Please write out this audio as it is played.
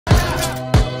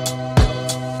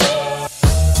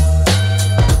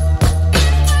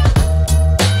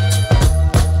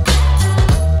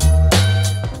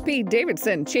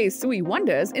Davidson chased Sui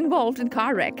Wonders involved in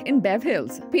car wreck in Bev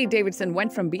Hills. Pete Davidson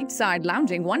went from beachside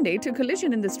lounging one day to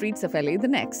collision in the streets of LA the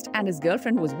next, and his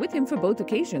girlfriend was with him for both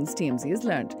occasions, TMZ has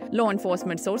learned. Law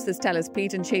enforcement sources tell us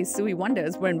Pete and Chase Sui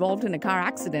Wonders were involved in a car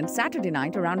accident Saturday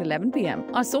night around 11 p.m.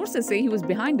 Our sources say he was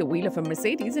behind the wheel of a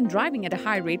Mercedes and driving at a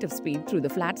high rate of speed through the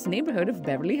Flats neighborhood of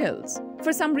Beverly Hills.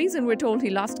 For some reason, we're told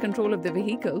he lost control of the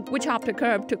vehicle, which hopped a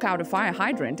curb, took out a fire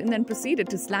hydrant, and then proceeded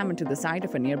to slam into the side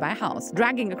of a nearby house,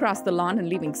 dragging across the lawn and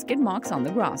leaving skid marks on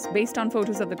the grass. Based on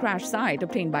photos of the crash site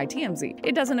obtained by TMZ,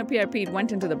 it doesn't appear Pete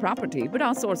went into the property, but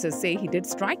our sources say he did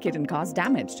strike it and cause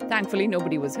damage. Thankfully,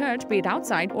 nobody was hurt, be it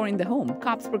outside or in the home.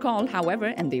 Cops were called,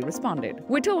 however, and they responded.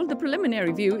 We're told the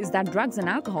preliminary view is that drugs and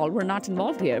alcohol were not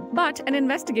involved here, but an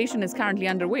investigation is currently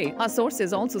underway. Our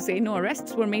sources also say no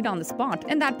arrests were made on the spot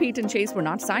and that Pete and Chase were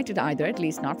not cited either, at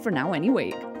least not for now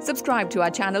anyway. Subscribe to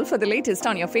our channel for the latest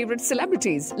on your favorite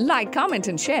celebrities. Like, comment,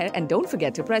 and share, and don't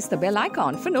forget to press the bell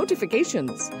icon for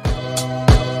notifications.